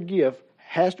every other gift,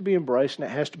 has to be embraced and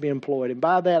it has to be employed. And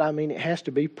by that I mean it has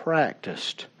to be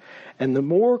practiced. And the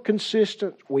more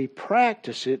consistent we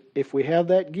practice it, if we have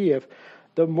that gift,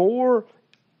 the more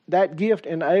that gift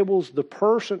enables the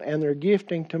person and their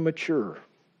gifting to mature.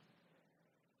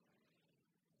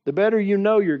 The better you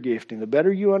know your gifting, the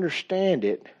better you understand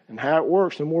it and how it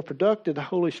works, the more productive the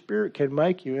Holy Spirit can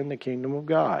make you in the kingdom of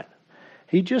God.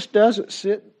 He just doesn't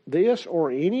sit this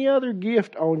or any other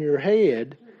gift on your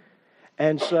head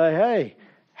and say, hey,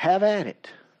 have at it.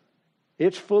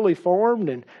 It's fully formed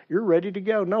and you're ready to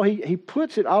go. No, he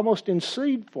puts it almost in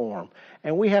seed form.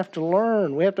 And we have to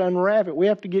learn. We have to unwrap it. We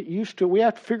have to get used to it. We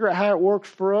have to figure out how it works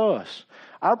for us.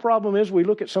 Our problem is we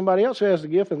look at somebody else who has the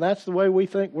gift and that's the way we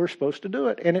think we're supposed to do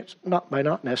it. And it may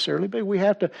not necessarily be. We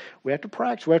have to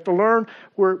practice. We have to learn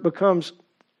where it becomes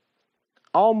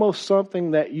almost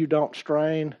something that you don't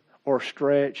strain or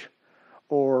stretch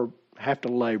or have to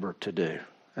labor to do.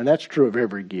 And that's true of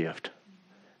every gift.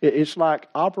 It's like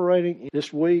operating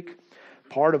this week.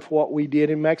 Part of what we did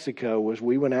in Mexico was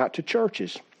we went out to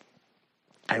churches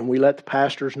and we let the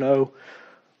pastors know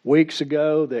weeks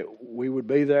ago that we would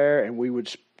be there and we would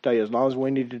stay as long as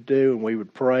we needed to do, and we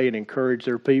would pray and encourage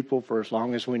their people for as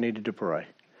long as we needed to pray.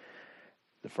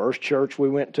 The first church we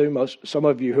went to, some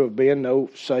of you who have been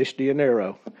know Seis de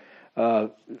Enero.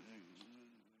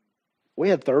 We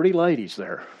had 30 ladies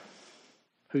there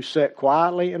who sat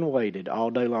quietly and waited all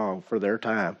day long for their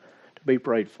time to be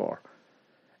prayed for.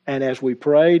 And as we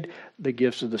prayed, the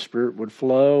gifts of the Spirit would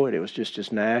flow, and it was just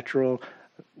as natural.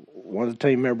 One of the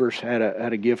team members had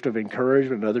a gift of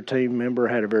encouragement. Another team member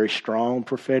had a very strong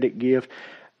prophetic gift.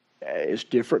 It's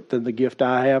different than the gift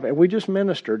I have. And we just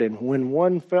ministered. And when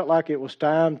one felt like it was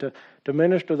time to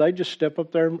minister, they just step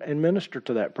up there and minister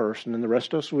to that person. And the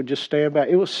rest of us would just stand back.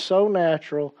 It was so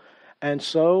natural and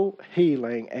so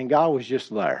healing. And God was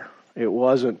just there. It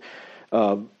wasn't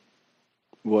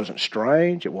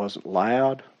strange. It wasn't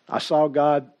loud. I saw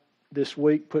God this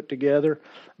week put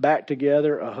back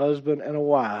together, a husband and a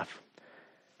wife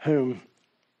whom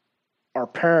are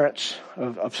parents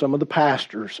of some of the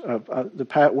pastors, one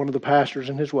of the pastors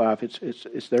and his wife.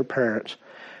 It's their parents.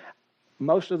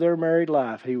 Most of their married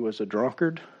life, he was a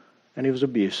drunkard and he was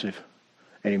abusive.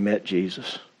 And he met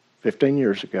Jesus. 15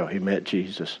 years ago, he met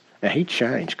Jesus. And he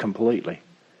changed completely.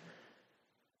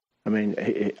 I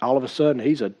mean, all of a sudden,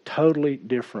 he's a totally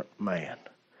different man.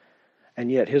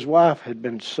 And yet his wife had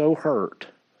been so hurt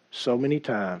so many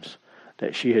times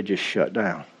that she had just shut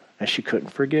down. And she couldn't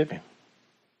forgive him.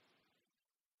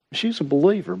 She's a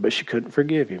believer, but she couldn't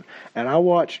forgive him. And I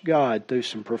watched God, through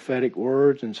some prophetic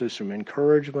words and through some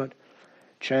encouragement,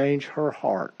 change her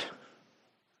heart.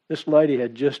 This lady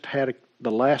had just had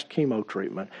the last chemo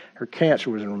treatment. Her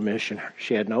cancer was in remission.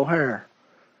 She had no hair.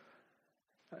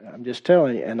 I'm just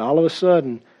telling you. And all of a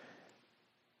sudden,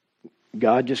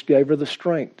 God just gave her the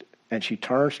strength. And she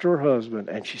turns to her husband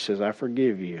and she says, I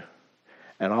forgive you.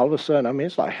 And all of a sudden,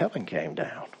 it's like heaven came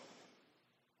down.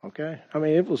 Okay? I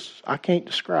mean, I can't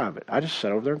describe it. I just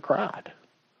sat over there and cried.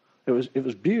 It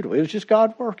was beautiful. It was just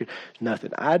God working.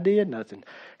 Nothing I did, nothing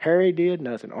Harry did,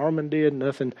 nothing Armand did,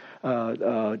 nothing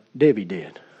Debbie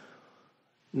did.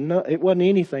 No, it wasn't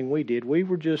anything we did. We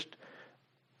were just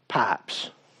pipes,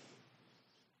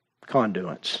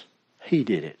 conduits. He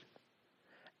did it.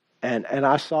 And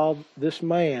I saw this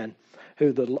man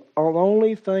who the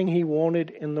only thing he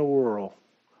wanted in the world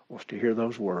was to hear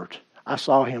those words. I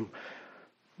saw him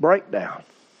break down.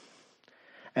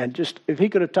 And just, if he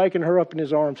could have taken her up in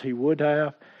his arms, he would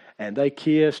have. And they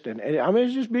kissed. And I mean,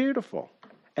 it's just beautiful.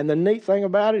 And the neat thing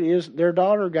about it is their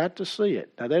daughter got to see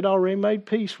it. Now, they'd already made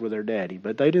peace with their daddy,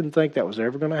 but they didn't think that was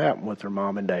ever going to happen with their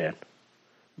mom and dad.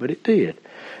 But it did.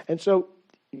 And so,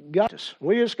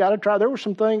 we just got to try. There were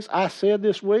some things I said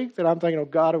this week that I'm thinking, oh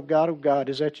God, oh God, oh God,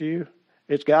 is that you?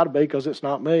 It's got to be, because it's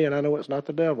not me, and I know it's not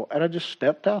the devil. And I just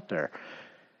stepped out there.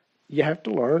 You have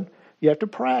to learn. You have to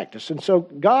practice. And so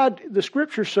God, the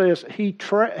Scripture says He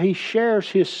shares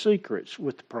His secrets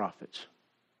with the prophets.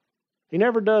 He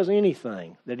never does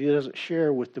anything that He doesn't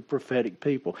share with the prophetic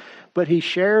people. But He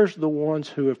shares the ones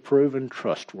who have proven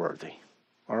trustworthy.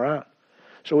 All right?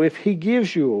 So if He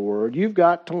gives you a word, you've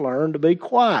got to learn to be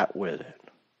quiet with it.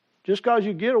 Just because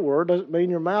you get a word doesn't mean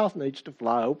your mouth needs to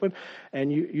fly open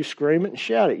and you scream it and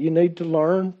shout it. You need to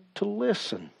learn to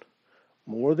listen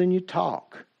more than you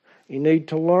talk. You need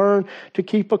to learn to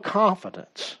keep a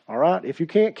confidence, all right? If you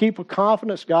can't keep a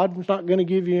confidence, God's not going to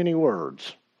give you any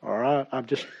words, all right? I'm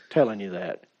just telling you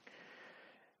that.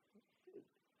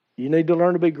 You need to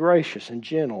learn to be gracious and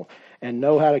gentle and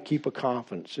know how to keep a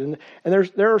confidence. And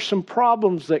there are some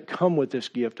problems that come with this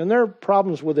gift, and there are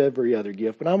problems with every other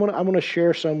gift, but I'm going to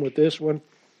share some with this one,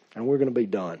 and we're going to be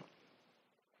done.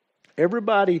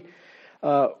 Everybody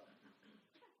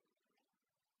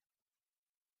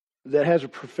that has a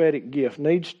prophetic gift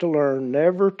needs to learn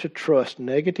never to trust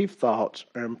negative thoughts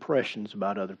or impressions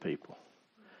about other people.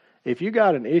 If you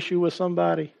got an issue with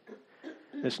somebody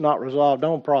that's not resolved,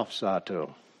 don't prophesy to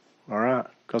them, all right?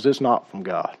 Because it's not from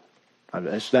God.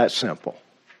 It's that simple.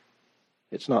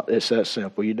 It's that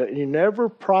simple. You never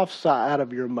prophesy out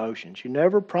of your emotions. You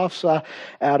never prophesy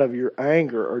out of your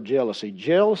anger or jealousy.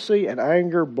 Jealousy and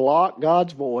anger block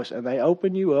God's voice, and they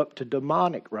open you up to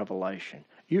demonic revelation.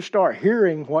 You start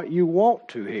hearing what you want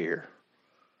to hear.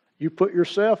 You put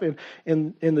yourself in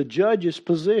the judge's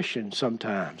position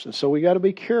sometimes. And so we got to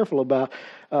be careful about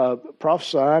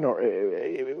prophesying or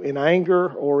in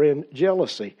anger or in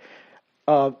jealousy.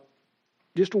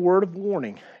 Just a word of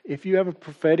warning. If you have a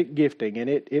prophetic gifting and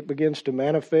it begins to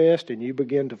manifest and you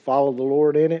begin to follow the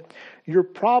Lord in it, you're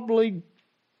probably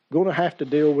going to have to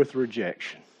deal with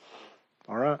rejection.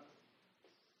 All right?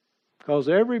 Because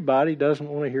everybody doesn't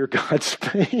want to hear God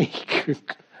speak.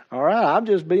 All right, I'm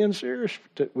just being serious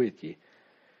with you.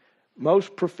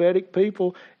 Most prophetic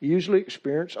people usually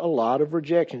experience a lot of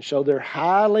rejection, so they're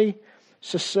highly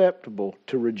susceptible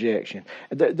to rejection.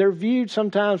 They're viewed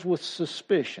sometimes with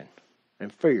suspicion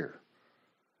and fear,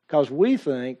 because we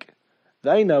think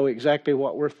they know exactly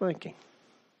what we're thinking.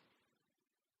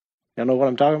 You know what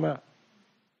I'm talking about?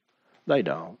 They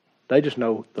don't. They just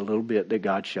know the little bit that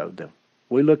God showed them.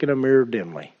 We look in a mirror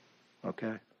dimly,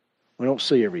 okay? We don't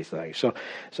see everything. So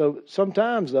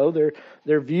sometimes, though,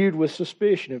 they're viewed with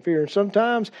suspicion and fear. And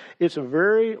sometimes it's a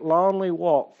very lonely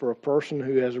walk for a person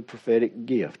who has a prophetic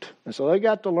gift. And so they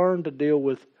got to learn to deal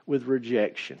with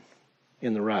rejection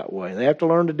in the right way. They have to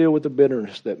learn to deal with the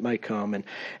bitterness that may come and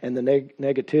the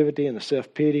negativity and the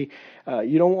self-pity.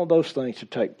 You don't want those things to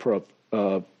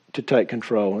take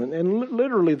control. And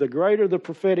literally, the greater the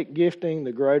prophetic gifting,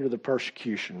 the greater the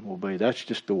persecution will be. That's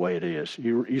just the way it is.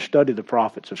 You study the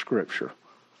prophets of Scripture.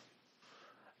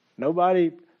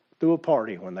 Nobody threw a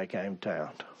party when they came to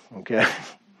town, okay?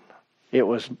 It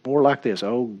was more like this.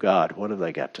 Oh, God, what have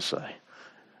they got to say?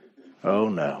 Oh,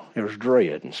 no. It was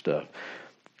dread and stuff.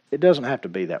 It doesn't have to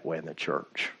be that way in the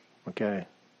church, okay?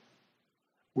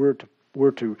 We're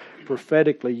to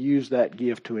prophetically use that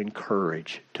gift to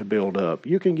encourage, to build up.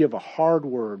 You can give a hard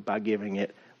word by giving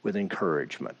it with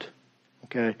encouragement.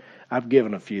 Okay? I've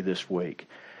given a few this week.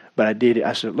 But I did it.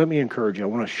 I said, let me encourage you. I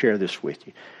want to share this with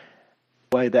you.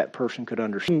 The way that person could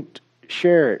understand,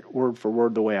 share it word for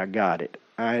word the way I got it.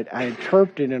 I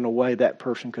interpreted it in a way that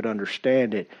person could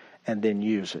understand it and then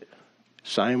use it.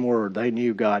 Same word. They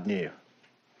knew, God knew.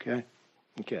 Okay?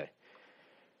 Okay.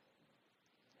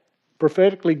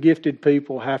 Prophetically gifted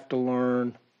people have to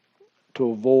learn to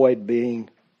avoid being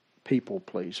people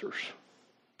pleasers,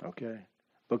 okay?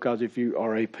 Because if you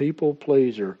are a people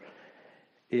pleaser,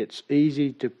 it's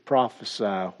easy to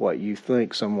prophesy what you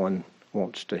think someone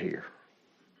wants to hear.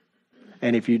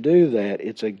 And if you do that,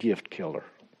 it's a gift killer,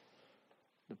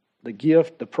 The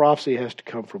gift, the prophecy has to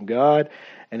come from God,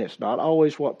 and it's not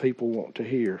always what people want to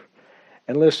hear.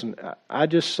 And listen, I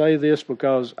just say this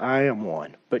because I am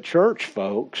one. But church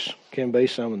folks can be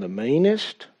some of the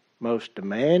meanest, most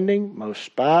demanding, most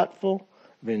spiteful,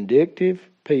 vindictive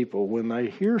people when they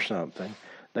hear something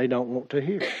they don't want to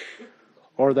hear.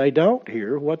 Or they don't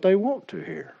hear what they want to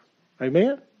hear.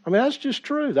 Amen? I mean, that's just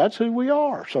true. That's who we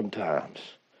are sometimes.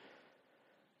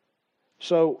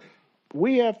 So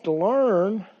we have to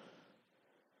learn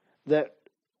that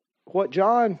what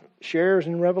John shares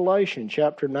in Revelation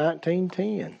chapter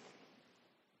 19:10.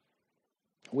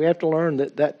 We have to learn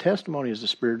that that testimony is the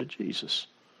Spirit of Jesus.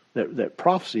 That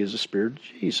prophecy is the Spirit of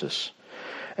Jesus.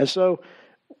 And so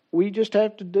we just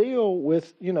have to deal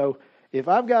with, if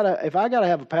I gotta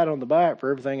have a pat on the back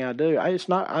for everything I do, it's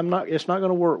not going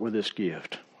to work with this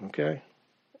gift. Okay,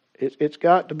 it's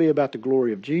got to be about the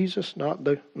glory of Jesus,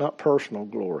 not personal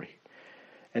glory.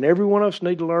 And every one of us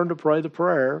need to learn to pray the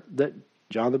prayer that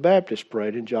John the Baptist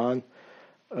prayed in John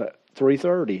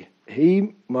 3:30.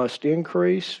 He must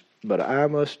increase, but I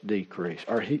must decrease.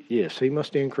 He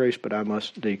must increase, but I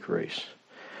must decrease.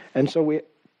 And so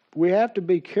we have to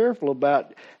be careful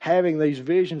about having these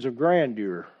visions of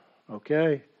grandeur.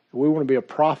 Okay, we want to be a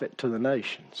prophet to the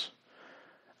nations.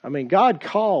 I mean, God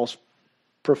calls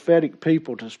prophetic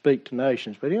people to speak to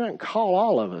nations, but He doesn't call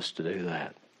all of us to do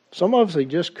that. Some of us He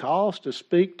just calls to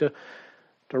speak to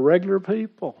regular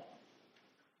people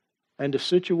and to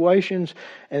situations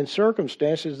and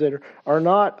circumstances that are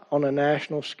not on a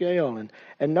national scale.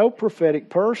 And no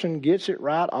prophetic person gets it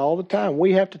right all the time.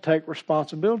 We have to take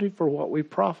responsibility for what we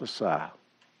prophesy.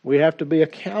 We have to be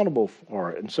accountable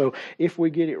for it. And so if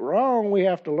we get it wrong, we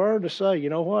have to learn to say,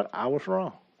 you know what, I was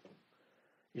wrong.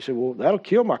 You say, well, that'll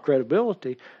kill my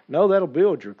credibility. No, that'll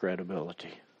build your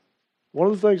credibility. One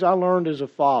of the things I learned as a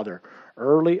father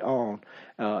early on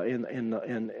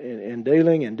in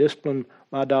dealing and disciplining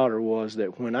my daughter was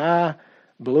that when I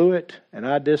blew it and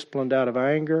I disciplined out of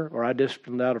anger or I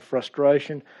disciplined out of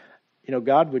frustration,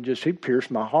 God would He'd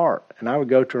pierce my heart. And I would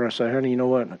go to her and say, honey, you know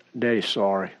what? Daddy's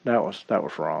sorry. That was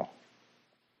wrong.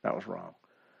 That was wrong.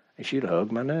 And she'd hug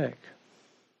my neck.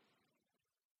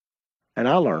 And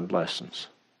I learned lessons.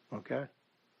 Okay?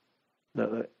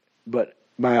 But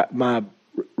my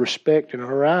respect in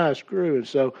her eyes grew. And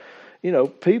so,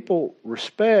 people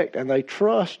respect and they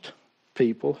trust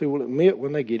people who will admit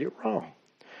when they get it wrong.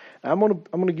 Now, I'm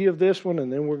going to give this one,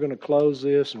 and then we're going to close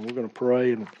this, and we're going to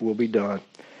pray, and we'll be done.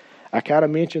 I kind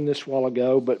of mentioned this a while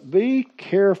ago, but be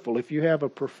careful if you have a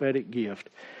prophetic gift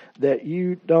that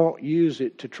you don't use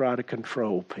it to try to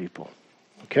control people.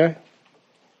 Okay?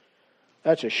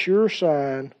 That's a sure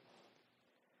sign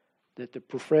that the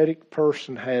prophetic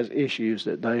person has issues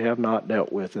that they have not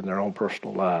dealt with in their own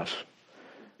personal lives.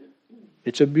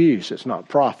 It's abuse. It's not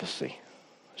prophecy.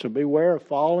 So beware of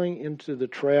falling into the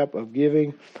trap of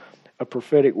giving a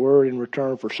prophetic word in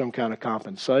return for some kind of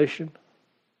compensation.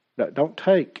 Don't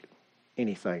take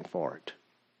anything for it.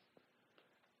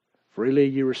 Freely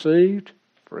you received,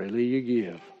 freely you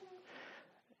give.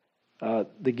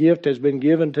 The gift has been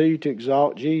given to you to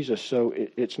exalt Jesus, so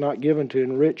it's not given to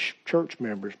enrich church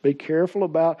members. Be careful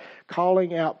about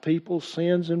calling out people's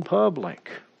sins in public.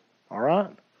 All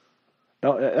right?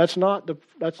 No, that's not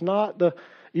the.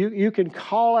 You can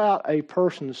call out a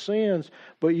person's sins,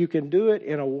 but you can do it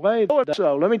in a way.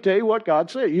 So let me tell you what God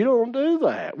said. You don't do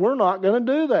that. We're not going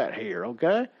to do that here.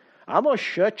 Okay? I'm going to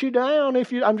shut you down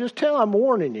if you. I'm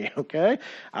warning you. Okay?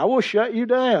 I will shut you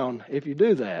down if you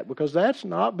do that because that's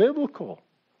not biblical.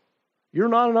 You're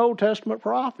not an Old Testament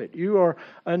prophet. You are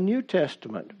a New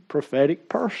Testament prophetic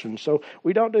person. So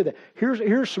we don't do that.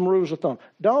 Here's some rules of thumb.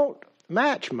 Don't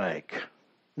matchmake.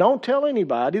 Don't tell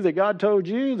anybody that God told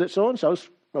you that so-and-so's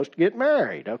supposed to get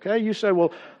married, okay? You say,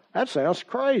 well, that sounds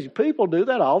crazy. People do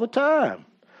that all the time.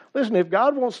 Listen, if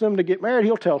God wants them to get married,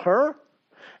 He'll tell her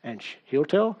and He'll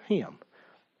tell him.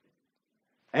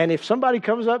 And if somebody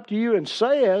comes up to you and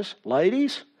says,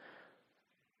 ladies,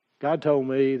 God told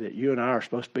me that you and I are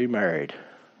supposed to be married.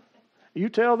 You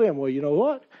tell them, well, you know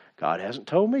what? God hasn't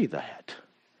told me that.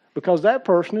 Because that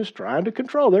person is trying to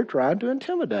control. They're trying to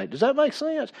intimidate. Does that make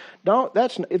sense?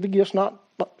 The gift's not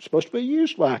supposed to be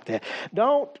used like that.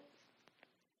 Don't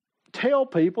tell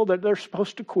people that they're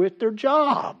supposed to quit their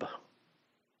job.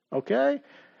 Okay?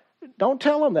 Don't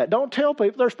tell them that. Don't tell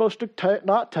people they're supposed to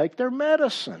not take their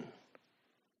medicine.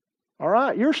 All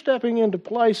right? You're stepping into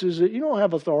places that you don't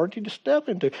have authority to step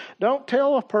into. Don't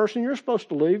tell a person you're supposed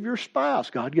to leave your spouse.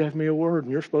 God gave me a word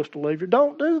and you're supposed to leave your...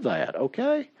 Don't do that,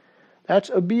 okay?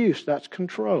 That's abuse. That's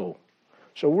control.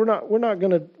 So we're not going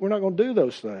to do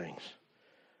those things.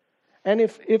 And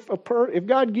if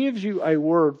God gives you a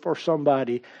word for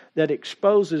somebody that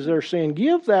exposes their sin,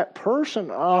 give that person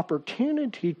an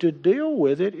opportunity to deal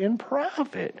with it in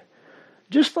private.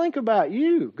 Just think about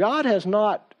you. God has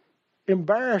not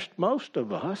embarrassed most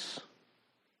of us.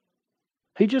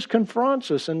 He just confronts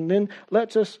us and then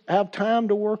lets us have time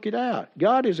to work it out.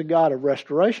 God is a God of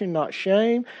restoration, not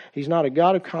shame. He's not a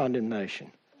God of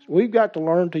condemnation. So we've got to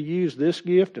learn to use this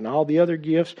gift and all the other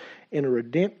gifts in a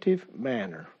redemptive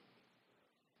manner.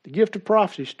 The gift of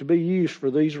prophecy is to be used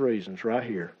for these reasons right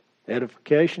here.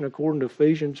 Edification, according to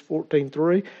Ephesians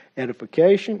 14:3,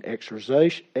 edification,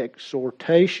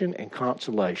 exhortation, and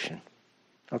consolation.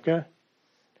 Okay?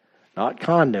 Not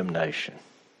condemnation.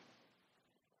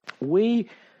 We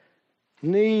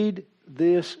need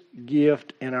this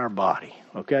gift in our body.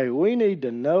 Okay? We need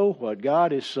to know what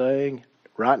God is saying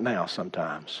right now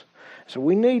sometimes. So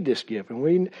we need this gift,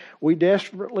 and we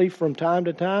desperately from time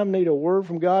to time need a word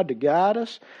from God to guide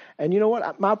us. And you know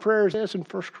what? My prayer is this in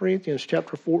 1 Corinthians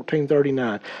chapter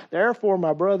 14:39. Therefore,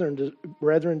 my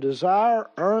brethren, desire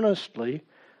earnestly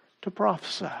to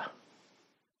prophesy.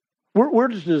 We're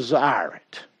to desire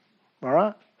it. All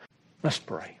right? Let's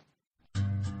pray.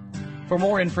 For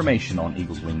more information on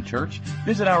Eagles Wing Church,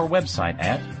 visit our website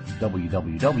at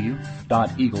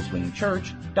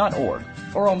www.eagleswingchurch.org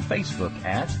or on Facebook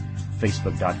at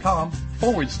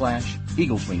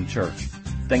facebook.com/Eagles Wing Church.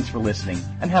 Thanks for listening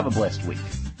and have a blessed week.